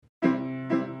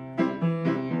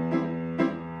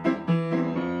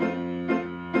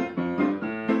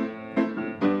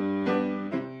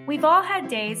We've all had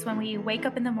days when we wake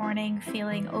up in the morning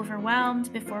feeling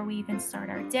overwhelmed before we even start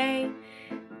our day,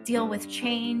 deal with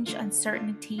change,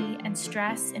 uncertainty, and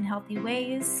stress in healthy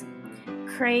ways,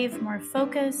 crave more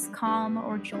focus, calm,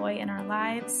 or joy in our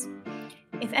lives.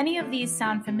 If any of these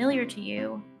sound familiar to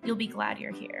you, you'll be glad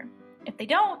you're here. If they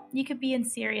don't, you could be in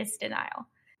serious denial.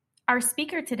 Our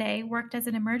speaker today worked as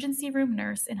an emergency room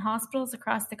nurse in hospitals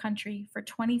across the country for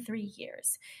 23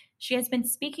 years. She has been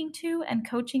speaking to and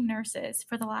coaching nurses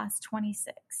for the last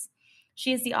 26.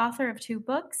 She is the author of 2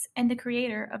 books and the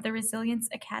creator of the Resilience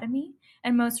Academy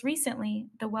and most recently,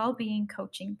 the Wellbeing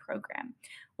Coaching Program.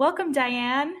 Welcome,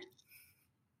 Diane.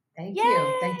 Thank Yay!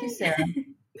 you. Thank you, Sarah.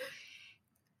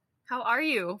 How are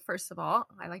you, first of all?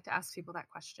 I like to ask people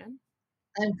that question.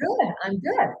 I'm good.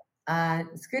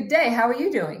 It's a good day. How are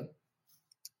you doing?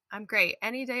 I'm great.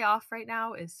 Any day off right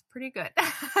now is pretty good.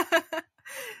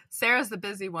 Sarah's the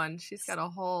busy one. She's a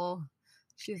whole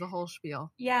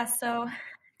spiel. Yeah, so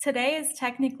today is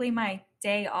technically my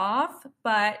day off,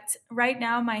 but right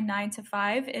now my 9 to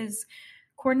 5 is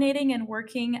coordinating and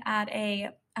working at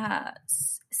a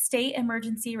state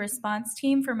emergency response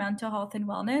team for mental health and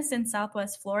wellness in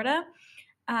Southwest Florida.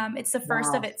 It's the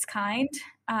first of its kind.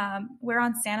 We're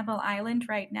on Sanibel Island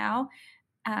right now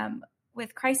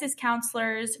with crisis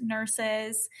counselors,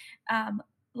 nurses,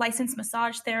 licensed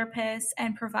massage therapists,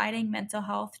 and providing mental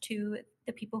health to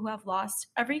the people who have lost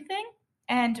everything.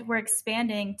 And we're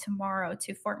expanding tomorrow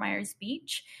to Fort Myers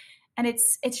Beach. And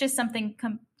it's just something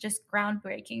just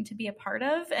groundbreaking to be a part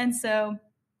of. And so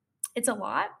it's a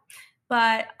lot.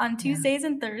 But on Tuesdays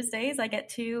and Thursdays, I get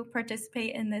to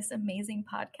participate in this amazing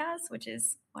podcast, which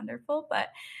is wonderful. But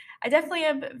I definitely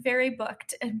am very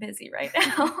booked and busy right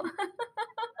now.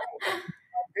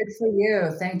 Good for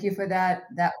you. Thank you for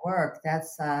that work.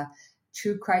 That's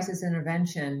true crisis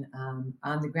intervention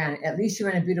on the ground. At least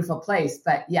you're in a beautiful place.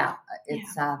 But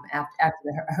it's after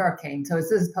the hurricane. So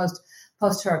this is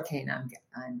post hurricane.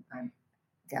 I'm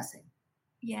guessing.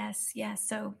 Yes.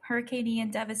 So Hurricane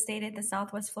Ian devastated the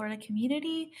Southwest Florida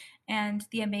community, and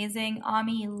the amazing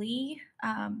Ami Lee,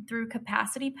 through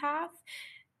Capacity Path,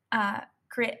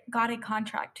 got a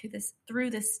contract through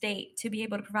the state to be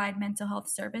able to provide mental health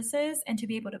services and to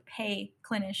be able to pay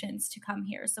clinicians to come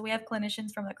here. So we have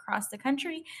clinicians from across the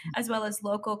country, as well as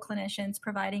local clinicians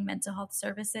providing mental health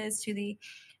services to the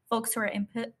folks who are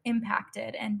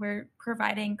impacted, and we're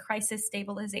providing crisis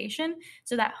stabilization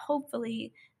so that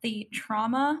hopefully the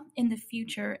trauma in the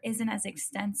future isn't as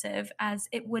extensive as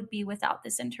it would be without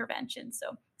this intervention.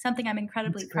 So something I'm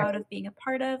incredibly proud of being a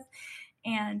part of,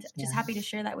 and just happy to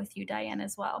share that with you, Diane,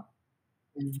 as well.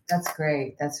 That's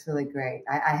great. That's really great.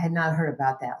 I had not heard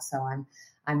about that, so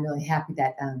I'm really happy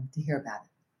that to hear about it.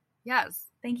 Yes.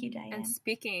 Thank you, Diane. And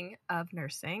speaking of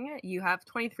nursing, you have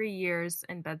 23 years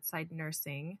in bedside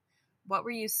nursing. What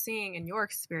were you seeing in your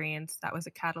experience that was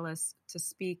a catalyst to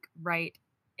speak, write,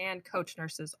 and coach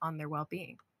nurses on their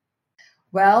well-being?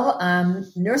 Well,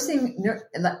 nursing,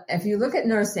 if you look at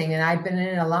nursing, and I've been in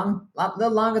it a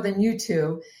little longer than you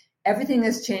two, everything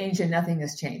has changed and nothing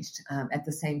has changed at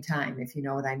the same time, if you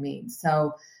know what I mean.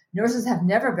 So nurses have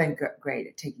never been great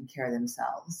at taking care of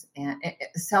themselves, and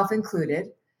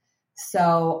self-included.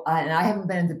 So, and I haven't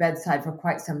been at the bedside for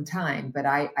quite some time, but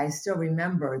I still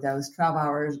remember those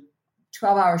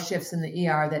 12-hour shifts in the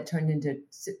ER that turned into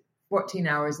 14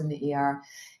 hours in the ER,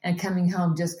 and coming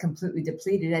home just completely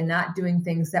depleted and not doing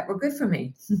things that were good for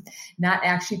me, not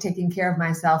actually taking care of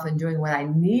myself and doing what I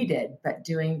needed, but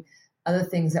doing other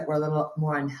things that were a little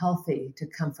more unhealthy to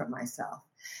comfort myself.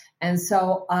 And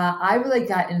so I really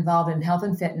got involved in health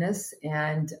and fitness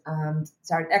and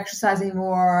started exercising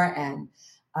more and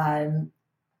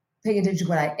paying attention to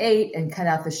what I ate and cut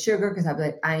out the sugar, because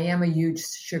I am a huge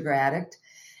sugar addict.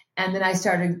 And then I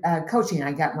started coaching.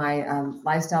 I got my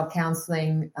lifestyle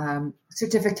counseling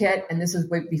certificate, and this was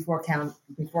way before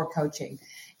coaching,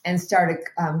 and started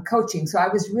coaching. So I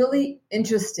was really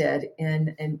interested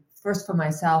in first for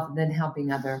myself, and then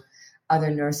helping other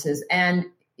nurses and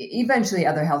eventually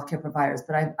other healthcare providers.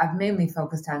 But I've mainly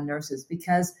focused on nurses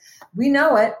because we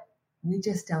know it, we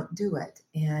just don't do it.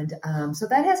 And so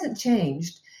that hasn't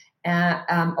changed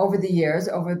over the years.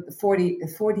 Over the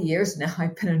 40 years now,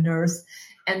 I've been a nurse.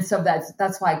 And so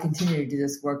that's why I continue to do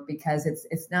this work, because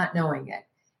it's not knowing it.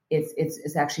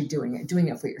 It's actually doing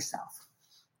it for yourself.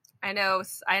 I know.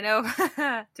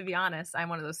 To be honest, I'm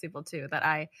one of those people too, that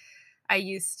I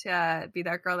used to be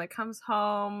that girl that comes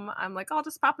home. I'm like, I'll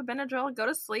just pop a Benadryl, go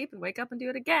to sleep, and wake up and do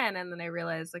it again. And then I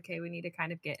realized, okay, we need to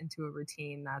kind of get into a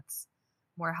routine that's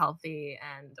more healthy.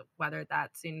 And whether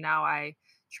that's, now I'm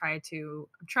trying to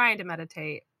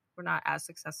meditate were not as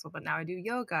successful, but now I do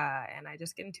yoga and I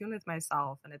just get in tune with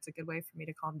myself. And it's a good way for me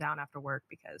to calm down after work,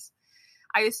 because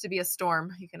I used to be a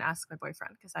storm. You can ask my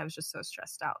boyfriend, because I was just so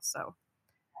stressed out. So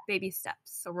baby steps.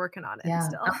 So working on it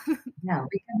still. Yeah.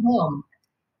 We come home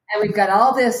and we've got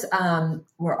all this,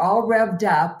 we're all revved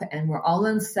up and we're all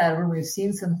unsettled. We've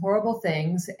seen some horrible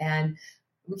things and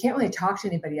we can't really talk to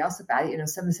anybody else about it.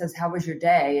 Someone says, how was your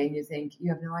day? And you think, you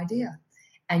have no idea.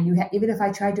 And even if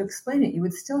I tried to explain it, you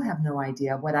would still have no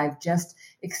idea what I've just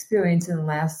experienced in the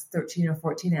last 13 or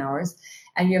 14 hours.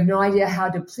 And you have no idea how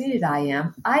depleted I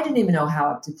am. I didn't even know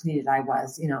how depleted I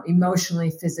was,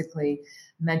 emotionally, physically,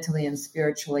 mentally, and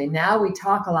spiritually. Now we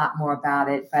talk a lot more about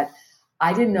it, but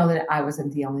I didn't know that I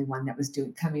wasn't the only one that was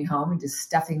coming home and just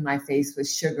stuffing my face with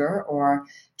sugar or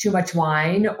too much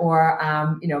wine or,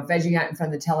 vegging out in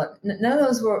front of the tele. None of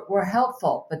those were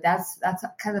helpful, but that's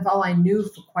kind of all I knew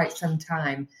for quite some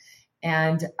time.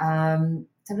 And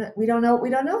we don't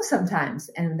know sometimes.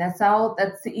 And that's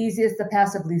the easiest, the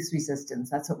path of least resistance.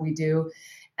 That's what we do.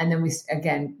 And then we,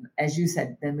 again, as you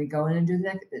said, then we go in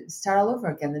and start all over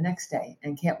again the next day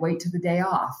and can't wait till the day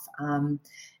off.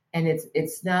 And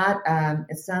it's not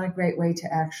a great way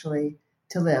to actually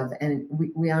to live. And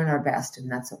we aren't our best,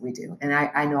 and that's what we do. And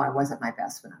I know I wasn't my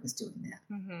best when I was doing that.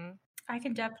 Mm-hmm. I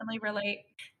can definitely relate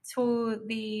to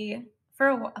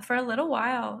for a little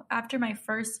while after my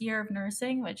first year of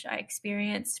nursing, which I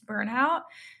experienced burnout.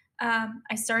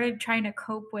 I started trying to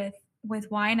cope with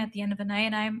wine at the end of the night,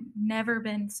 and I've never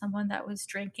been someone that was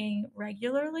drinking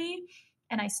regularly.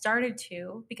 And I started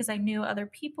to because I knew other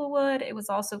people would. It was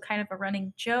also kind of a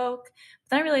running joke. But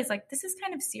then I realized, this is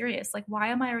kind of serious. Why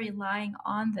am I relying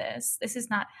on this? This is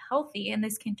not healthy, and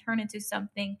this can turn into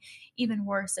something even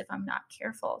worse if I'm not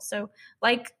careful. So,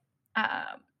 like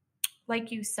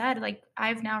you said,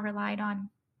 I've now relied on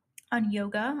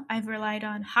yoga. I've relied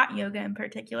on hot yoga in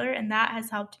particular, and that has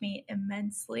helped me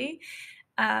immensely.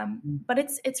 But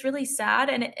it's really sad.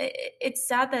 And it's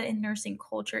sad that in nursing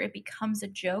culture, it becomes a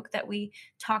joke that we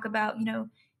talk about,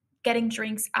 getting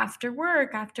drinks after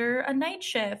work, after a night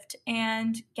shift,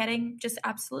 and getting just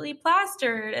absolutely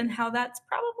plastered, and how that's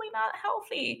probably not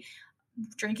healthy.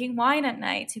 Drinking wine at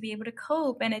night to be able to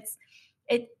cope. And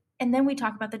and then we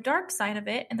talk about the dark side of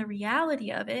it, and the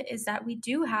reality of it is that we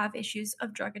do have issues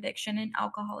of drug addiction and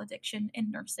alcohol addiction in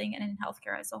nursing and in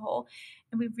healthcare as a whole.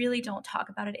 And we really don't talk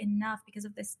about it enough because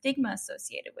of the stigma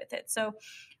associated with it. So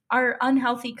our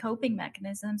unhealthy coping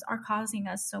mechanisms are causing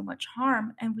us so much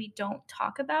harm, and we don't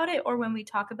talk about it, or when we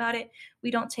talk about it,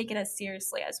 we don't take it as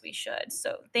seriously as we should.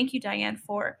 So thank you, Diane,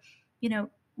 for,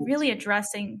 really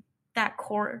addressing that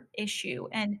core issue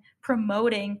and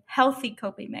promoting healthy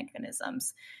coping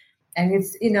mechanisms. And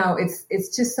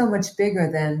it's just so much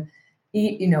bigger than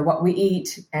what we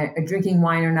eat, drinking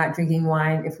wine or not drinking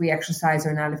wine, if we exercise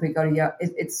or not, if we go to yoga.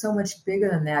 It's so much bigger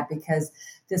than that, because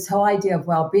this whole idea of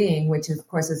well-being, which of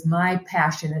course is my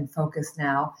passion and focus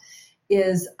now,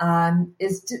 is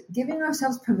giving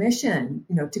ourselves permission,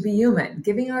 to be human,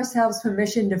 giving ourselves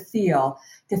permission to feel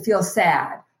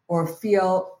sad, or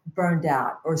feel burned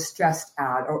out or stressed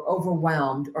out or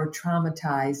overwhelmed or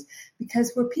traumatized,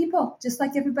 because we're people just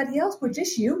like everybody else. We're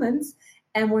just humans,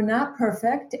 and we're not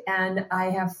perfect. And I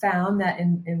have found that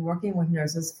in working with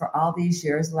nurses for all these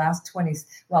years, the last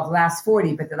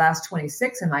 40, but the last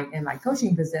 26 in my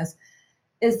coaching business,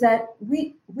 is that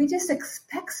we just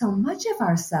expect so much of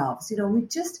ourselves. We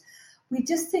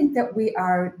just think that we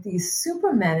are these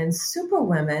supermen and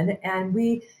superwomen, and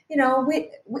we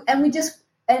just.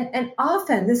 And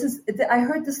often, I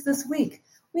heard this week,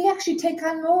 we actually take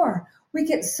on more. We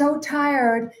get so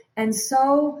tired and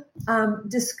so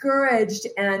discouraged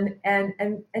and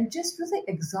just really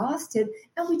exhausted,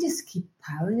 and we just keep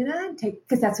piling it on,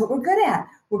 because that's what we're good at.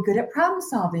 We're good at problem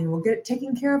solving. We're good at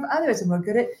taking care of others, and we're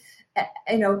good at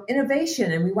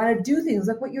innovation, and we want to do things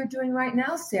like what you're doing right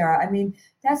now, Sarah. I mean,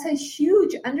 that's a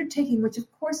huge undertaking, which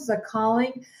of course is a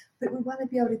calling, but we want to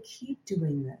be able to keep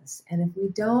doing this. And if we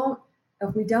don't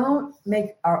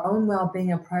make our own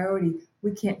well-being a priority,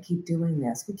 we can't keep doing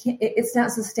this. We can't. It's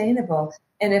not sustainable.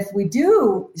 And if we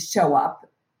do show up,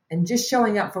 and just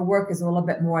showing up for work is a little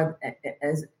bit more,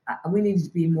 we need to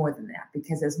be more than that,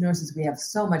 because as nurses, we have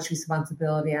so much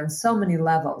responsibility on so many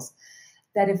levels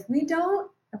that if we don't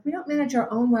manage our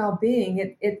own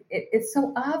well-being, it's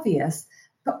so obvious,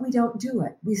 but we don't do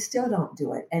it. We still don't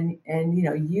do it. And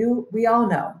we all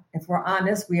know, if we're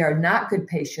honest, we are not good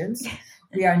patients.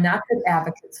 We are not good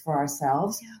advocates for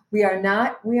ourselves. We are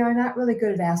not really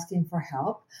good at asking for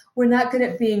help. We're not good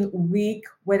at being weak,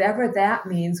 whatever that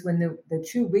means, when the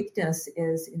true weakness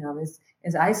is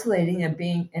isolating and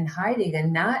being and hiding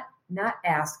and not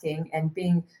asking and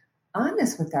being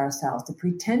honest with ourselves, to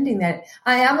pretending that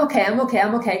I'm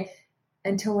okay,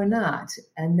 until we're not.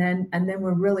 And then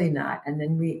we're really not. And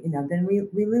then we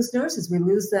lose nurses. We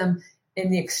lose them in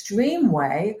the extreme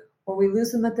way, or we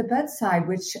lose them at the bedside,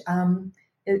 which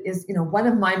is one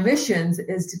of my missions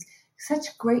is to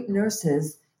such great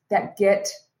nurses that get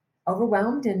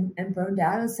overwhelmed and burned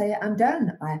out and say, I'm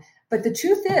done. But the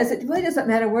truth is, it really doesn't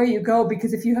matter where you go,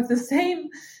 because if you have the same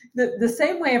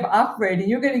way of operating,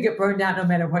 you're going to get burned out no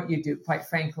matter what you do, quite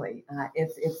frankly.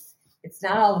 It's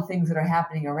not all the things that are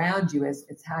happening around you,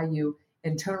 it's how you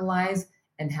internalize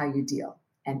and how you deal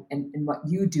and what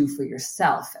you do for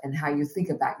yourself and how you think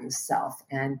about yourself.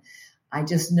 And I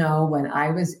just know when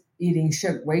I was eating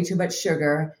way too much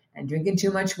sugar and drinking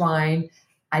too much wine,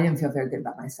 I didn't feel very good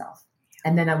about myself.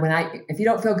 And then if you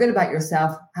don't feel good about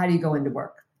yourself, how do you go into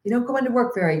work? You don't go into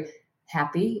work very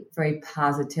happy, very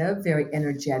positive, very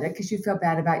energetic, because you feel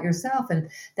bad about yourself. And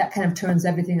that kind of turns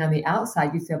everything on the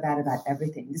outside. You feel bad about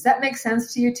everything. Does that make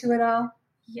sense to you two at all?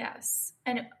 Yes.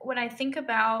 And when I think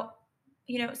about,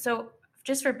 so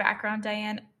just for background,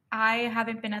 Diane, I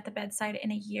haven't been at the bedside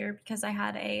in a year because I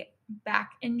had a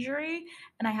back injury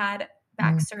and I had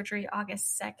back surgery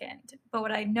August 2nd. But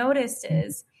what I noticed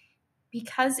is,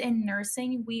 because in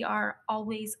nursing, we are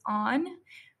always on,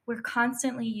 we're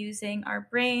constantly using our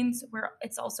brains.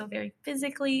 It's also a very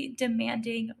physically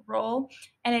demanding role.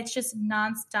 And it's just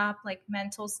nonstop, like,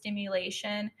 mental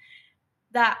stimulation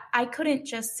that I couldn't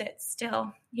just sit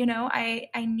still. I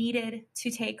needed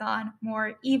to take on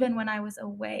more, even when I was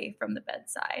away from the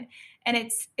bedside. And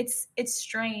it's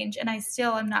strange. And I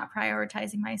still am not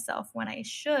prioritizing myself when I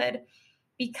should,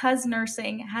 because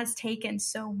nursing has taken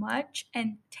so much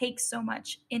and takes so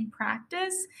much in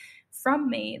practice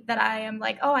from me that I am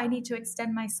like, oh, I need to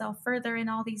extend myself further in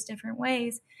all these different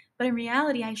ways. But in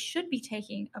reality, I should be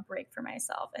taking a break for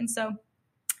myself. And so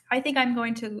I think I'm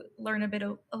going to learn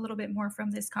a little bit more from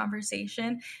this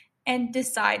conversation and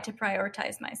decide to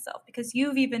prioritize myself, because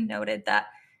you've even noted that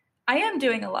I am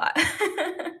doing a lot.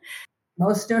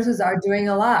 Most nurses are doing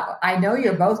a lot. I know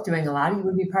you're both doing a lot. You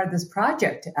would be part of this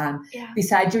project.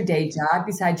 Besides your day job,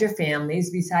 besides your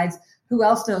families, besides who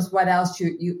else knows what else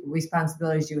you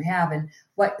responsibilities you have. And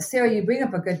Sarah, you bring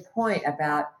up a good point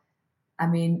about,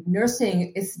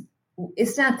 nursing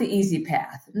it's not the easy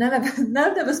path. None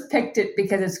of us picked it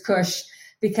because it's cush,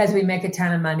 because we make a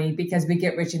ton of money, because we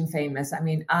get rich and famous.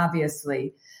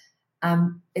 Obviously.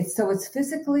 It's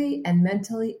physically and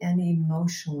mentally and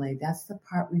emotionally. That's the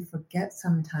part we forget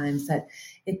sometimes, that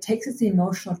it takes its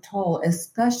emotional toll,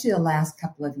 especially the last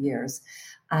couple of years,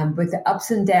 with the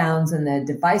ups and downs and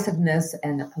the divisiveness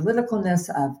and the politicalness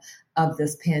of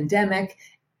this pandemic.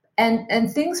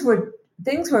 And things were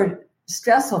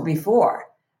stressful before.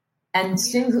 And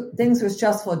things were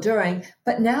stressful during,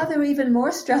 but now they're even more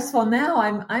stressful now.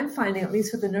 I'm finding, at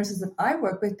least with the nurses that I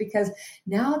work with, because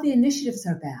now the initiatives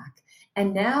are back.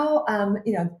 And now,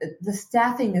 the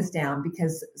staffing is down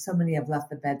because so many have left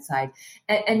the bedside.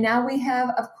 And now we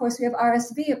have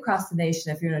RSV across the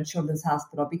nation if you're in a children's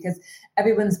hospital, because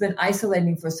everyone's been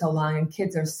isolating for so long and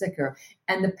kids are sicker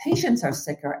and the patients are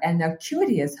sicker and the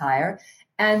acuity is higher.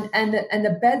 And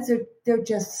the beds they're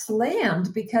just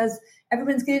slammed because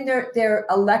everyone's getting their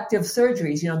elective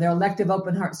surgeries, their elective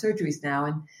open heart surgeries now.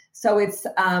 And so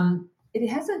it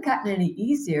hasn't gotten any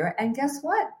easier. And guess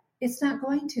what? It's not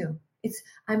going to. It's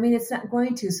not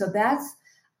going to. So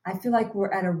I feel like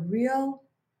we're at a real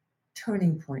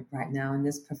turning point right now in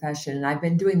this profession. And I've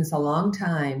been doing this a long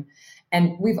time,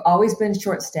 and we've always been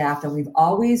short-staffed, and we've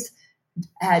always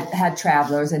had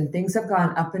travelers, and things have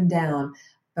gone up and down.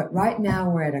 But right now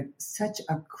we're at such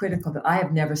a critical that I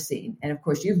have never seen. And of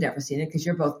course you've never seen it because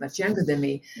you're both much younger than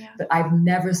me, but I've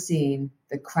never seen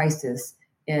the crisis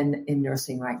in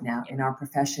nursing right now in our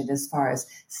profession, as far as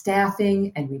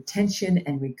staffing and retention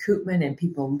and recruitment and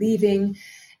people leaving.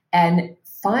 And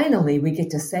finally, we get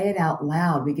to say it out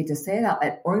loud. We get to say it out.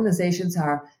 Organizations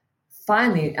are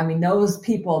finally, those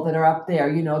people that are up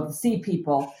there, the C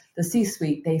people, the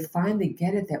C-suite, they finally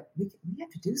get it that we have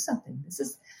to do something. This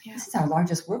is our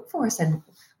largest workforce, and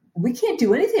we can't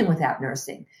do anything without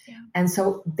nursing. Yeah. And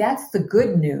so that's the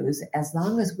good news. As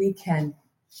long as we can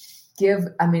give,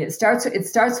 it starts with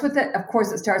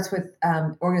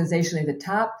organizationally the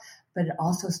top, but it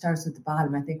also starts at the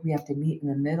bottom. I think we have to meet in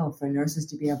the middle for nurses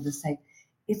to be able to say,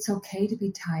 it's okay to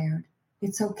be tired.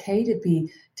 It's okay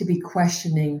to be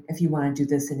questioning if you want to do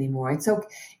this anymore. It's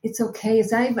okay.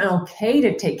 It's not even okay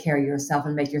to take care of yourself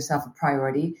and make yourself a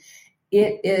priority.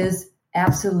 It is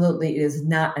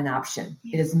not an option.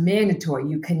 Yeah. It is mandatory.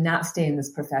 You cannot stay in this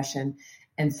profession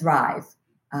and thrive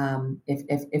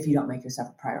if you don't make yourself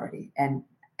a priority. And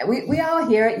we all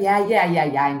hear it. Yeah.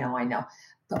 I know.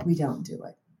 But we don't do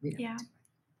it. We don't do it.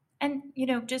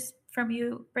 And, just from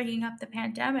you bringing up the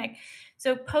pandemic,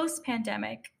 so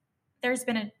post-pandemic, there's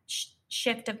been a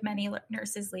shift of many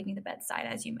nurses leaving the bedside,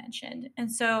 as you mentioned.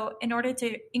 And so in order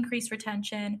to increase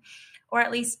retention or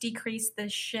at least decrease the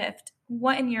shift,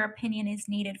 what, in your opinion, is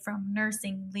needed from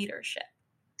nursing leadership?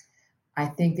 I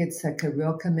think it's a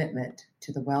real commitment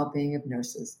to the well-being of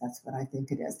nurses. That's what I think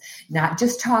it is. Not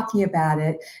just talking about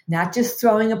it, not just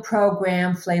throwing a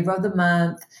program, flavor of the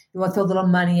month, you want to throw a little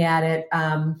money at it.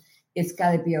 It's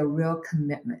got to be a real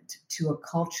commitment to a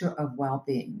culture of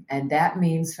well-being. And that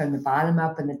means from the bottom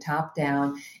up and the top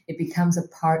down, it becomes a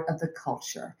part of the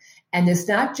culture. And it's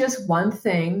not just one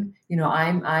thing.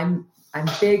 I'm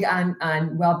big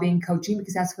on well-being coaching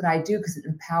because that's what I do, because it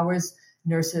empowers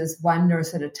nurses, one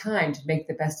nurse at a time, to make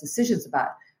the best decisions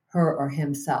about her or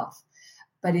himself.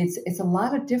 But it's a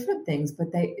lot of different things, but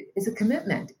it's a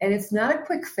commitment. And it's not a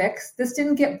quick fix. This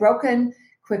didn't get broken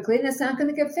quickly, and it's not going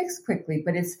to get fixed quickly,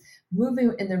 but it's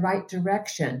moving in the right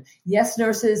direction. Yes,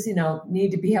 nurses,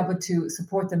 need to be able to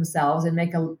support themselves and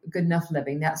make a good enough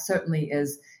living. That certainly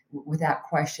is without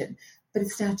question. But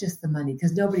it's not just the money,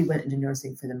 because nobody went into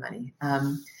nursing for the money.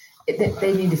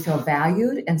 They need to feel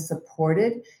valued and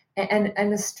supported,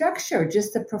 and the structure,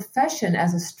 just the profession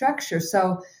as a structure.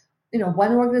 So,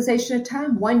 one organization at a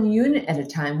time, one unit at a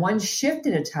time, one shift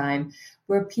at a time,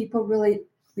 where people really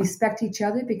respect each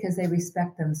other because they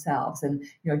respect themselves. And,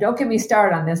 don't get me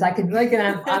started on this. I could really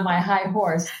get on my high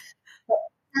horse. But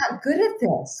we're not good at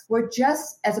this. We're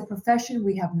just, as a profession,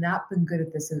 we have not been good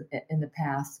at this in the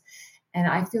past. And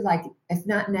I feel like if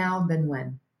not now, then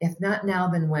when? If not now,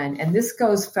 then when? And this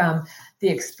goes from the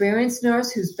experienced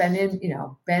nurse who's been at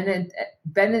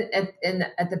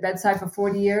the bedside for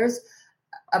 40 years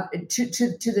to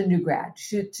the new grad,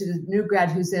 to the new grad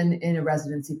who's in a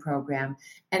residency program,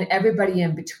 and everybody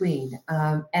in between.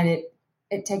 And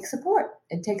it takes support.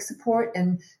 It takes support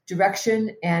and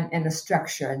direction and a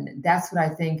structure. And that's what I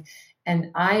think.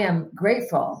 And I am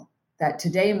grateful that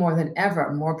today more than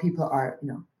ever, more people are,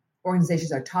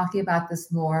 organizations are talking about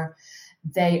this more.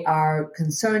 They are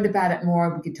concerned about it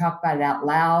more. We can talk about it out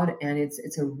loud, and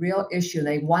it's a real issue.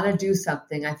 They want to do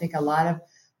something. I think a lot of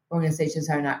organizations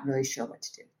are not really sure what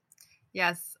to do.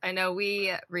 Yes, I know.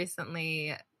 We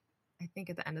recently, I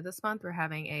think at the end of this month, we're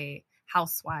having a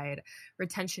house-wide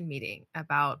retention meeting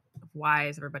about why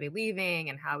is everybody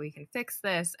leaving and how we can fix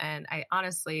this. And I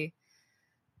honestly,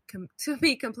 to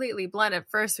be completely blunt, at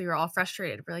first we were all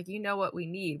frustrated. We're like, what we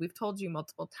need. We've told you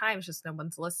multiple times, just no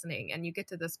one's listening. And you get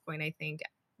to this point, I think,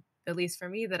 at least for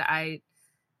me, that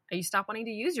you stop wanting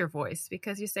to use your voice,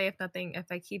 because you say, if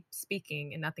I keep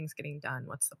speaking and nothing's getting done,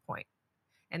 what's the point?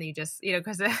 And you just,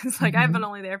 because it's like, I've been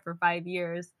only there for 5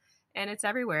 years, and it's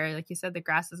everywhere. Like you said, the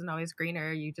grass isn't always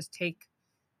greener. You just take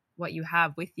what you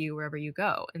have with you wherever you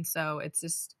go. And so it's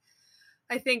just,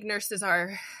 I think nurses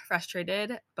are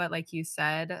frustrated, but like you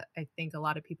said, I think a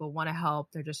lot of people want to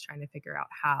help. They're just trying to figure out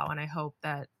how. And I hope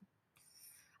there's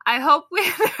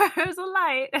a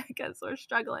light, because we're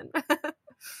struggling.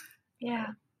 Yeah,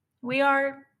 we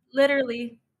are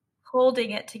literally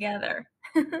holding it together.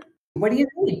 What do you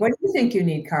need? What do you think you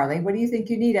need, Carly? What do you think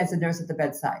you need as a nurse at the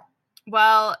bedside?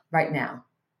 Well, right now,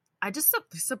 I just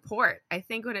support. I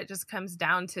think when it just comes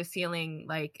down to feeling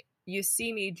like, you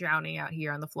see me drowning out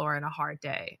here on the floor in a hard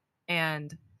day,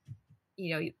 and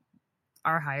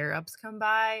our higher ups come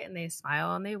by and they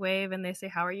smile and they wave and they say,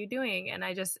 how are you doing? And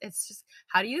it's just,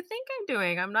 how do you think I'm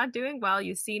doing? I'm not doing well.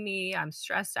 You see me, I'm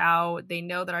stressed out. They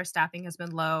know that our staffing has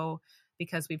been low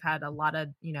because we've had a lot of,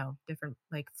 different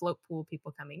like float pool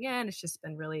people coming in. It's just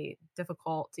been really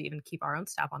difficult to even keep our own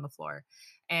staff on the floor.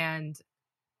 And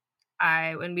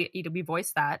when we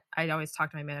voice that, I always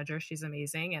talk to my manager. She's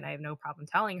amazing, and I have no problem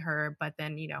telling her. But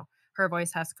then, her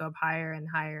voice has to go up higher and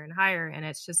higher and higher. And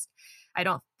it's just, I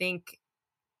don't think,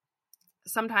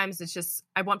 sometimes it's just,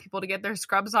 I want people to get their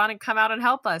scrubs on and come out and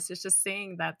help us. It's just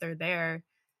seeing that they're there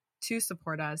to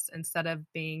support us instead of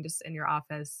being just in your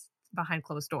office behind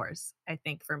closed doors. I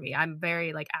think for me, I'm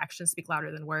very like, actions speak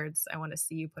louder than words. I want to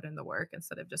see you put in the work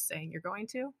instead of just saying you're going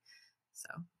to. So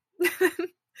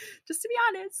just to be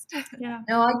honest. Yeah.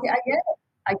 No, I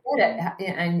get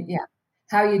it. And yeah,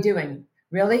 how are you doing?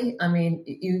 Really? I mean,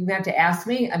 you have to ask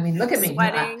me. I mean, look at me.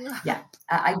 Sweating.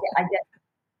 I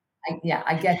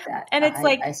get that. And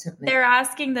it's they're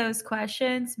asking those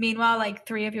questions. Meanwhile, like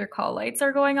 3 of your call lights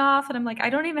are going off. And I'm like, I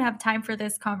don't even have time for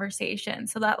this conversation.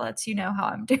 So that lets you know how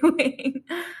I'm doing.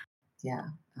 Yeah.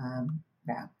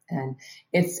 Yeah. And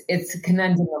it's a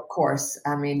conundrum, of course.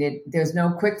 I mean, there's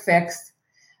no quick fix,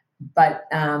 but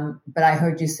I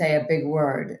heard you say a big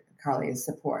word, Carly, is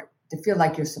support. to feel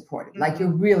like you're supported, like you're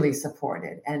really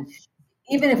supported. And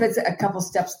even if it's a couple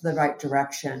steps to the right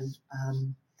direction,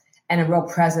 and a real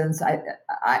presence,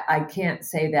 I can't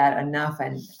say that enough.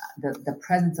 And the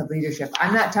presence of leadership.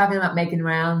 I'm not talking about making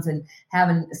rounds and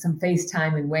having some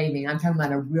FaceTime and waving. I'm talking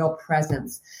about a real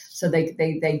presence. So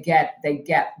they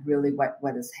get really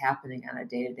what is happening on a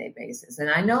day-to-day basis. And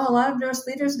I know a lot of nurse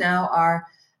leaders now are,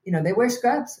 they wear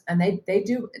scrubs and they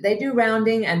do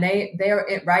rounding, and they are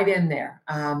right in there.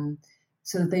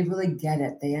 So that they really get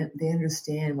it. They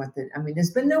understand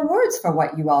there's been no words for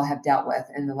what you all have dealt with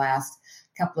in the last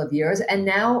couple of years. And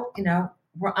now,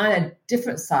 we're on a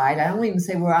different side. I don't even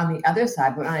say we're on the other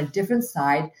side, we're on a different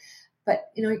side.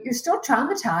 But, you're still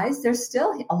traumatized. There's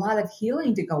still a lot of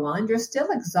healing to go on. You're still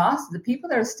exhausted. The people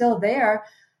that are still there,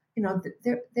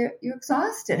 you're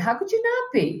exhausted. How could you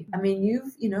not be? I mean,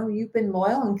 you've been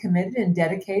loyal and committed and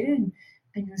dedicated,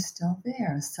 and you're still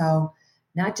there. So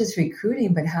not just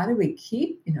recruiting, but how do we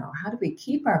keep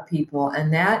our people?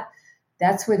 And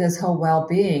that's where this whole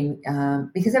well-being,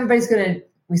 because everybody's going to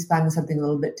respond to something a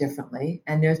little bit differently.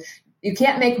 And you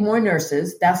can't make more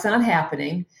nurses. That's not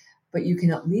happening, but you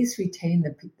can at least retain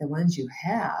the ones you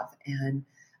have, and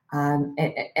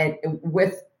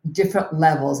with different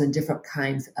levels and different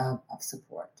kinds of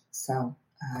support. So,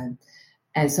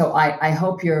 and so I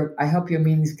hope your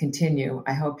meetings continue.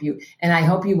 I hope you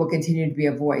will continue to be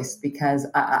a voice, because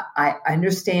I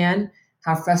understand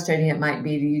how frustrating it might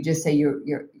be to you just say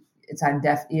it's on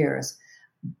deaf ears,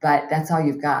 but that's all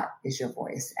you've got is your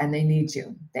voice, and they need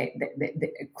you.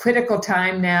 The critical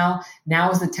time now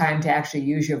is the time to actually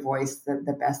use your voice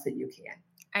the best that you can.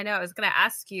 I know. I was going to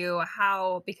ask you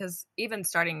how, because even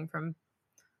starting from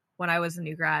when I was a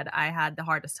new grad, I had the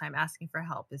hardest time asking for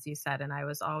help, as you said. And I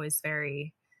was always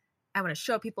I want to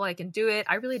show people I can do it.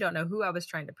 I really don't know who I was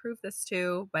trying to prove this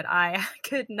to, but I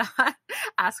could not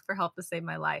ask for help to save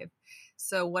my life.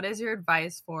 So what is your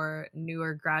advice for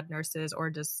newer grad nurses,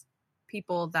 or just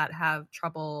people that have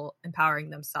trouble empowering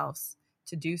themselves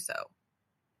to do so,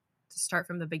 to start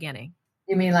from the beginning?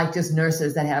 You mean like just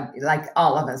nurses that have, like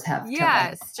all of us have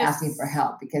trouble asking for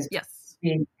help? Because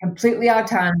being completely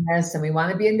autonomous, and we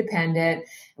want to be independent,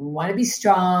 and we want to be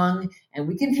strong, and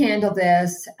we can handle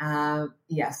this.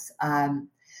 Yes.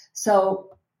 So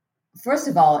first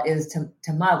of all is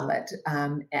to model it.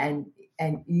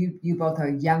 And you both are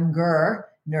younger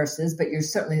nurses, but you're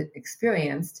certainly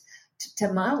experienced,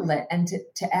 to model it, and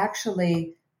to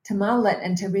actually model it,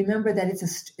 and to remember that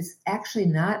it's actually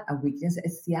not a weakness.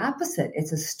 It's the opposite.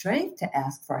 It's a strength to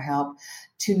ask for help,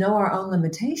 to know our own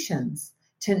limitations,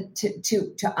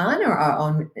 to honor our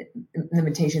own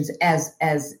limitations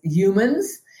as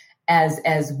humans,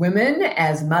 as women,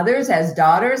 as mothers, as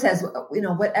daughters, as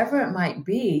whatever it might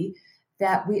be,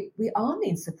 that we all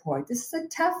need support. This is a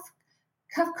tough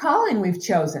calling we've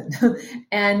chosen,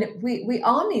 and we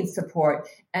all need support.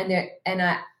 And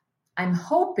I'm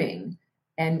hoping,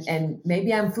 and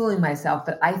maybe I'm fooling myself,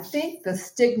 but I think the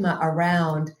stigma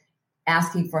around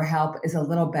asking for help is a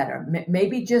little better,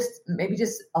 maybe just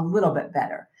a little bit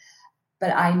better. But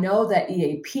I know that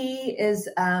EAP is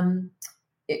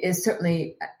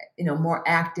certainly more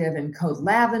active, and Code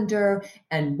Lavender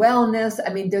and wellness.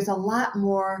 I mean, there's a lot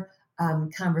more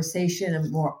conversation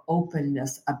and more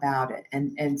openness about it,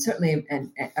 and certainly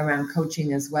and around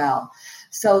coaching as well.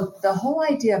 So the whole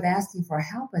idea of asking for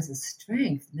help is a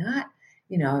strength, not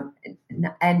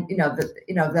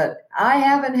I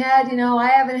haven't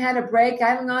had a break. I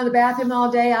haven't gone to the bathroom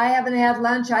all day. I haven't had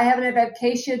lunch. I haven't had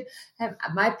vacation.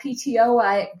 My PTO,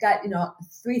 I got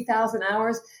 3,000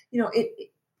 hours.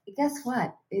 Guess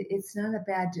what? It's not a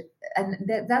bad, and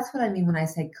that's what I mean when I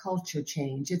say culture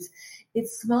change.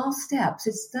 It's small steps.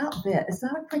 It's not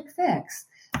a quick fix.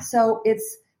 So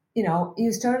it's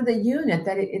you started the unit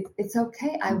that it's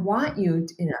okay. I want you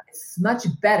to, it's much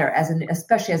better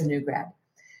especially as a new grad.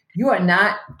 You are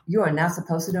not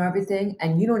supposed to know everything,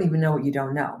 and you don't even know what you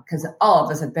don't know, because all of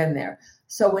us have been there.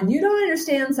 So when you don't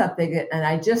understand something, and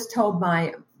I just told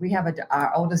we have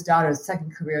our oldest daughter is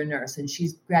second career nurse, and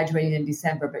she's graduating in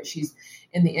December, but she's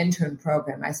in the intern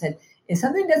program. I said, if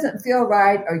something doesn't feel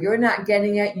right or you're not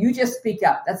getting it, you just speak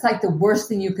up. That's like the worst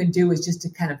thing you can do, is just to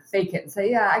kind of fake it and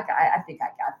say, yeah, I think I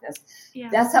got this. Yeah.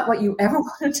 That's not what you ever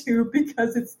want to do,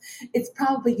 because it's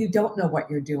probably you don't know what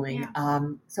you're doing. Yeah.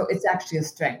 So it's actually a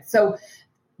strength. So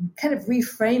kind of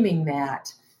reframing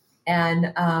that.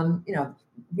 And,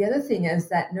 the other thing is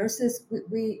that nurses,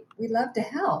 we love to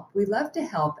help. We love to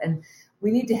help, and we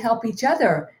need to help each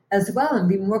other as well, and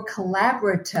be more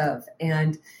collaborative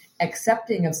and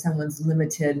accepting of someone's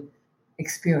limited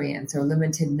experience or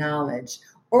limited knowledge,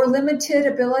 or limited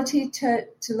ability to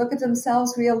look at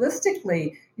themselves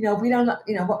realistically. We don't,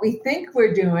 what we think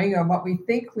we're doing or what we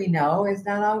think we know is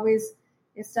not always,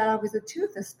 it's not always the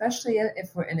truth, especially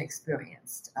if we're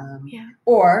inexperienced.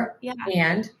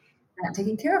 And not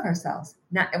taking care of ourselves.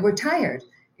 We're tired.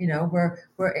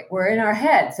 We're in our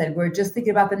heads and we're just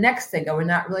thinking about the next thing, or we're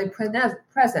not really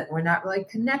present. We're not really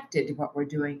connected to what we're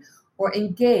doing or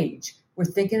engage. We're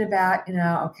thinking about,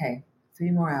 okay,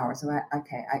 3 more hours.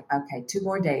 Okay, 2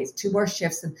 more days, 2 more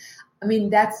shifts. And I mean,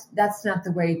 that's not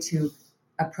the way to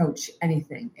approach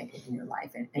anything in your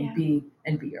life and be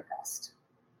your best.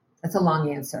 That's a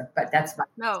long answer, but that's my.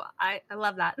 No, I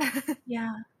love that.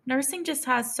 Yeah. Nursing just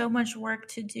has so much work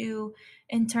to do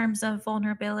in terms of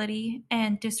vulnerability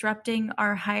and disrupting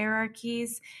our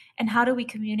hierarchies. And how do we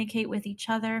communicate with each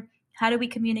other? How do we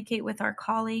communicate with our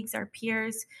colleagues, our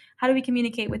peers? How do we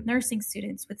communicate with nursing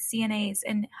students, with CNAs,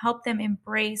 and help them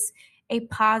embrace a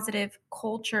positive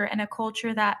culture and a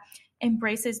culture that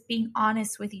embraces being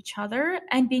honest with each other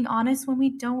and being honest when we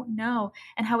don't know,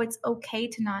 and how it's okay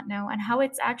to not know, and how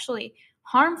it's actually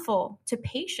harmful to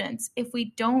patients if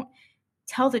we don't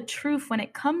tell the truth when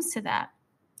it comes to that.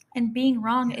 And being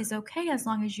wrong is okay as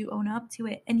long as you own up to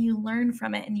it and you learn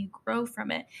from it and you grow from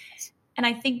it. And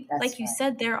I think, like you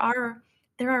said, there are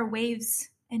waves,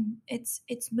 and it's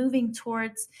moving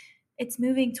towards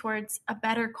a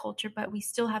better culture, but we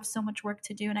still have so much work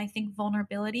to do. And I think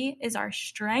vulnerability is our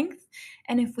strength.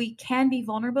 And if we can be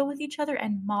vulnerable with each other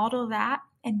and model that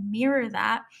and mirror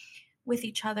that with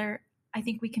each other, I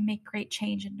think we can make great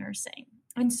change in nursing.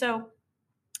 And so,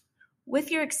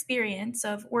 with your experience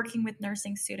of working with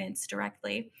nursing students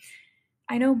directly,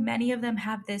 I know many of them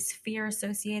have this fear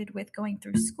associated with going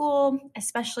through school,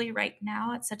 especially right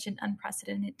now at such an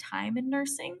unprecedented time in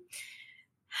nursing.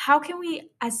 How can we,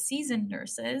 as seasoned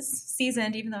nurses,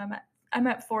 even though I'm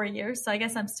at 4 years, so I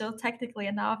guess I'm still technically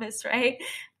a novice, right?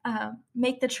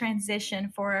 Make the transition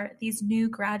for these new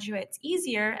graduates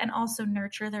easier and also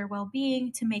nurture their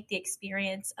well-being to make the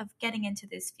experience of getting into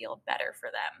this field better for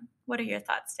them. What are your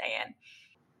thoughts, Diane?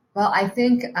 Well, I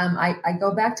think I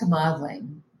go back to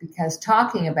modeling, because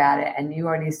talking about it, and you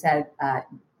already said,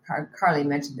 Carly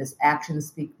mentioned this, actions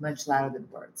speak much louder than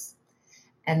words.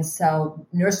 And so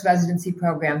nurse residency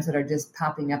programs that are just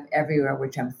popping up everywhere,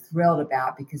 which I'm thrilled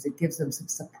about because it gives them some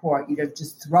support. You don't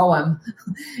just throw them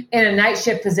in a night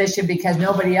shift position because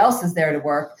nobody else is there to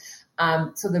work.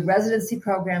 So the residency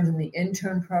programs and the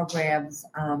intern programs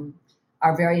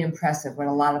are very impressive, what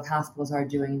a lot of hospitals are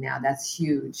doing now. That's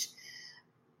huge.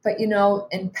 But,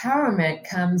 empowerment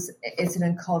comes, it's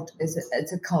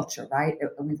a culture, right?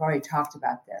 We've already talked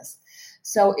about this.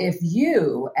 So if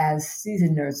you, as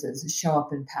seasoned nurses, show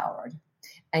up empowered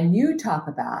and you talk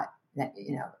about that,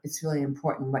 it's really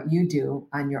important what you do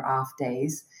on your off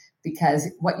days, because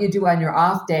what you do on your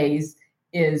off days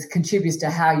contributes to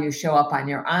how you show up on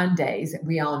your on days.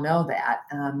 We all know that,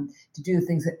 to do the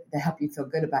things that help you feel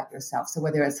good about yourself. So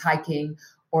whether it's hiking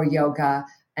or yoga,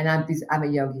 and I'm a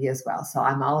yogi as well. So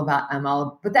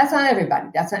but that's not everybody.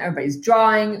 That's not everybody's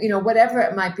drawing, whatever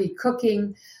it might be,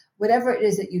 cooking, whatever it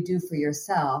is that you do for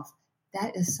yourself,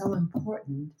 that is so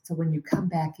important. So when you come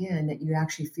back in, that you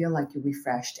actually feel like you're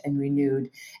refreshed and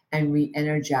renewed and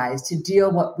re-energized to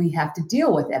deal what we have to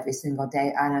deal with every single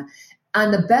day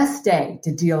on the best day,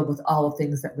 to deal with all the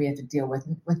things that we have to deal with,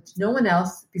 which no one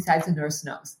else besides the nurse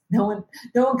knows. No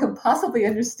one can possibly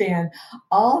understand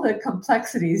all the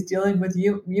complexities dealing with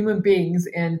human beings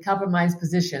in compromised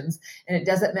positions. And it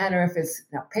doesn't matter if it's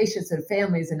patients and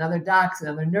families and other docs and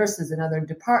other nurses and other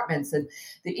departments and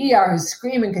the ER who's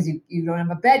screaming because you don't have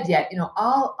a bed yet.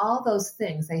 All those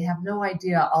things, they have no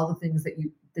idea all the things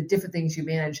the different things you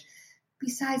manage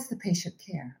besides the patient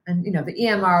care. And, the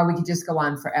EMR, we could just go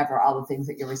on forever, all the things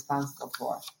that you're responsible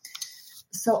for.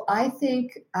 So I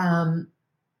think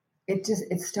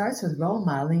it starts with role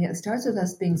modeling. It starts with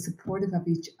us being supportive of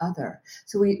each other.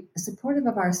 So we are supportive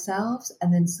of ourselves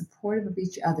and then supportive of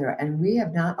each other. And we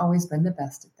have not always been the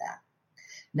best at that,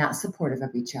 not supportive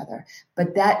of each other.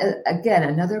 But that, again,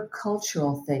 another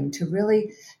cultural thing to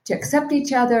accept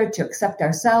each other, to accept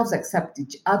ourselves, accept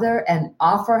each other, and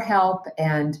offer help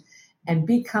and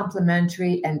be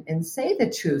complimentary and say the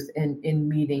truth in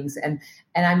meetings. And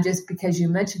I'm just, because you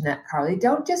mentioned that, Carly,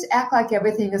 don't just act like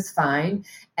everything is fine.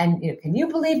 And can you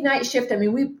believe night shift? I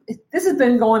mean, this has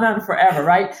been going on forever,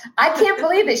 right? I can't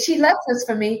believe it. She left this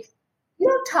for me. You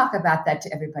don't talk about that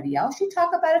to everybody else. You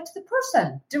talk about it to the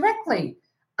person directly.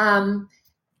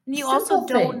 You also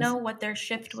don't know what their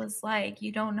shift was like.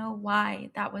 You don't know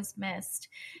why that was missed.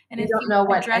 And if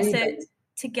you address it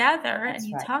together and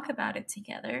you talk about it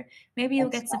together, maybe you'll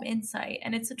get some insight.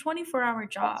 And it's a 24-hour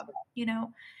job,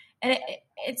 And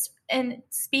and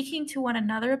speaking to one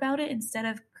another about it instead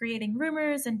of creating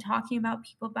rumors and talking about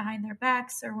people behind their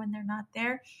backs or when they're not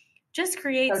there just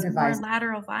creates more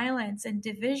lateral violence and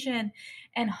division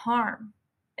and harm.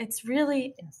 It's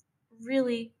really,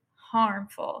 really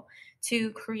harmful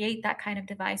to create that kind of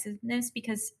divisiveness,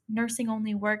 because nursing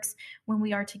only works when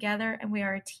we are together and we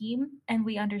are a team and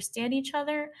we understand each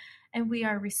other and we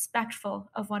are respectful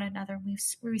of one another. We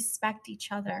respect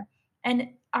each other and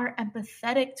are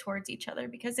empathetic towards each other,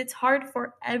 because it's hard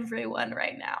for everyone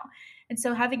right now. And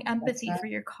so having empathy for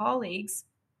your colleagues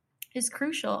is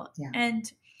crucial.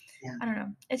 And I don't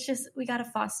know. It's just, we got to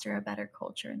foster a better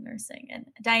culture in nursing. And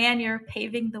Diane, you're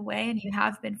paving the way, and you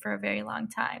have been for a very long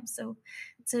time. So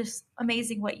it's just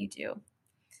amazing what you do.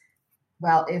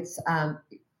 Well, it's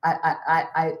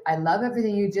I love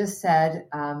everything you just said,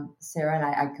 Sarah, and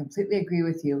I completely agree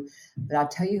with you. But I'll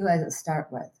tell you who has to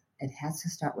start with. It has to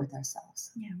start with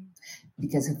ourselves. Yeah.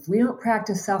 Because if we don't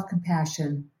practice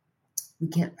self-compassion, we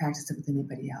can't practice it with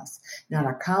anybody else. Not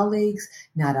our colleagues,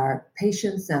 not our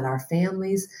patients, not our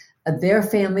families, their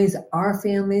families, our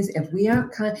families. If we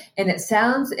aren't and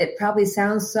it probably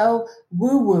sounds so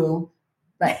woo-woo,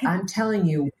 but I'm telling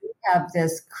you, we have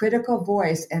this critical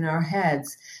voice in our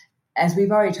heads, as we've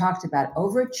already talked about,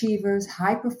 overachievers,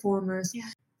 high performers,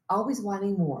 always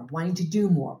wanting more, wanting to do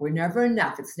more. We're never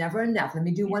enough. It's never enough. Let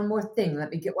me do one more thing. Let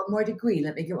me get one more degree.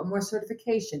 Let me get one more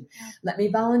certification. Let me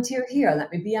volunteer here.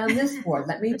 Let me be on this board.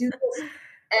 Let me do this.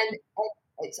 And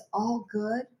it's all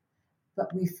good,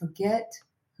 but we forget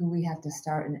who we have to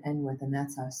start and end with, and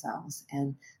that's ourselves.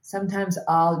 And sometimes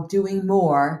doing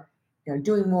more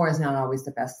is not always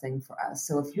the best thing for us.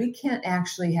 So if we can't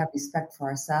actually have respect for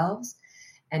ourselves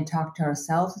and talk to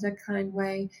ourselves in a kind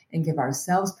way and give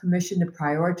ourselves permission to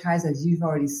prioritize, as you've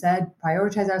already said,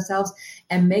 prioritize ourselves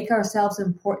and make ourselves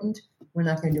important, we're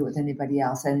not going to do it with anybody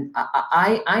else. And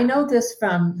I know this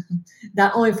from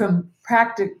not only from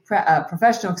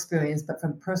professional experience, but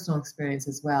from personal experience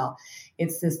as well.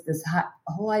 It's this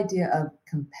whole idea of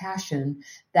compassion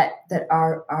that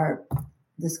our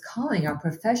this calling, our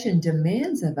profession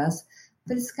demands of us.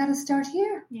 But it's got to start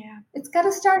here. Yeah. It's got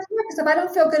to start here, because if I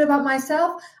don't feel good about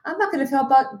myself, I'm not going to feel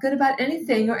good about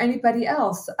anything or anybody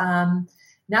else.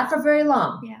 Not for very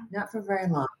long. Yeah. Not for very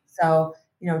long. So,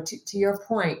 to your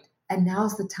point, and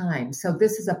now's the time. So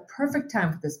this is a perfect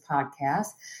time for this podcast,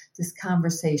 this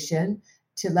conversation,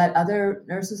 to let other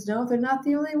nurses know they're not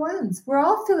the only ones. We're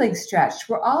all feeling stretched.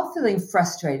 We're all feeling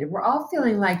frustrated. We're all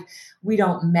feeling like we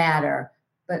don't matter.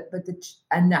 But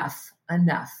enough.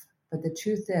 But the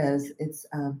truth is,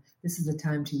 this is a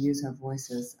time to use our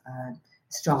voices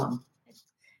strong.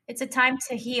 It's a time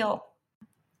to heal.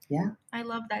 Yeah. I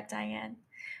love that, Diane.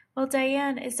 Well,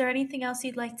 Diane, is there anything else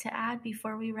you'd like to add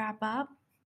before we wrap up?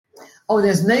 Oh,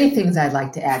 there's many things I'd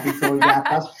like to add before we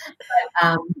wrap up.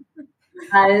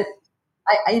 But,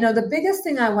 the biggest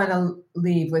thing I want to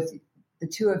leave with the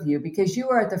two of you, because you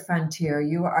are at the frontier,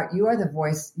 you are the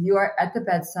voice, you are at the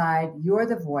bedside, you are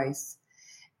the voice,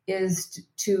 is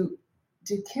to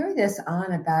carry this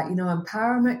on about,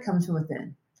 empowerment comes from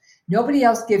within. Nobody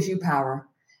else gives you power,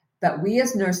 but we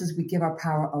as nurses, we give our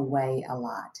power away a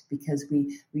lot, because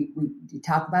we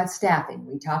talk about staffing,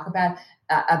 we talk about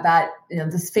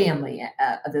this family,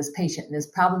 this patient, and this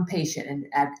problem patient,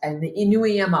 and the new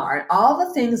EMR, and all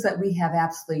the things that we have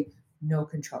absolutely no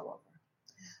control over.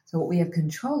 So what we have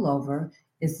control over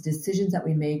is the decisions that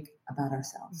we make about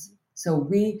ourselves. So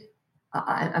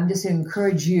I'm just going to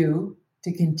encourage you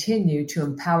to continue to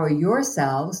empower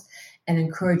yourselves and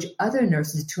encourage other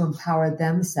nurses to empower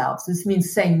themselves. This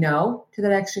means saying no to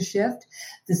that extra shift.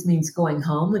 This means going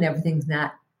home when everything's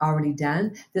not already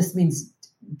done. This means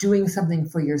doing something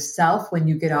for yourself when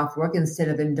you get off work, instead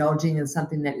of indulging in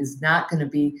something that is not going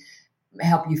to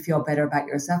help you feel better about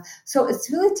yourself. So it's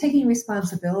really taking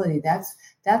responsibility. That's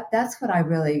what I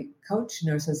really coach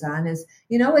nurses on, is,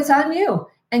 it's on you.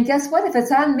 And guess what? If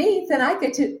it's on me, then I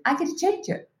get to change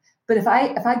it. But if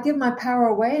I give my power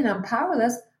away and I'm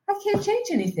powerless, I can't change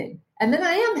anything. And then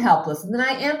I am helpless. And then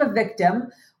I am a victim,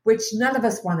 which none of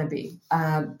us want to be.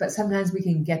 But sometimes we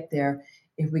can get there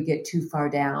if we get too far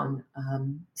down.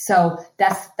 So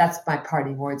that's my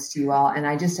parting words to you all. And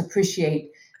I just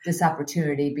appreciate this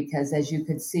opportunity, because as you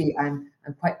could see, I'm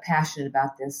quite passionate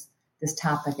about this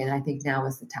topic. And I think now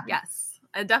is the time. Yes,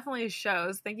 it definitely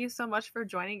shows. Thank you so much for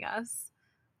joining us.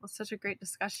 It was such a great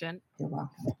discussion. You're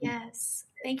welcome. Yes.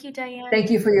 Thank you, Diane. Thank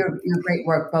you for your great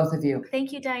work, both of you.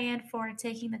 Thank you, Diane, for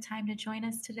taking the time to join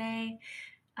us today.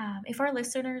 If our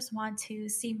listeners want to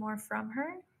see more from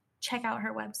her, check out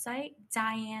her website,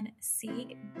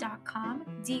 DianeSieg.com,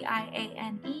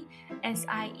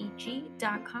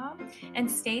 DianeSieg.com, and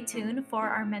stay tuned for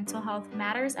our Mental Health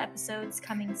Matters episodes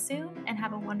coming soon, and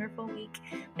have a wonderful week.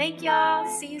 Thank y'all.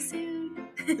 See you soon.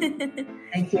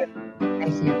 Thank you.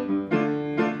 Thank you.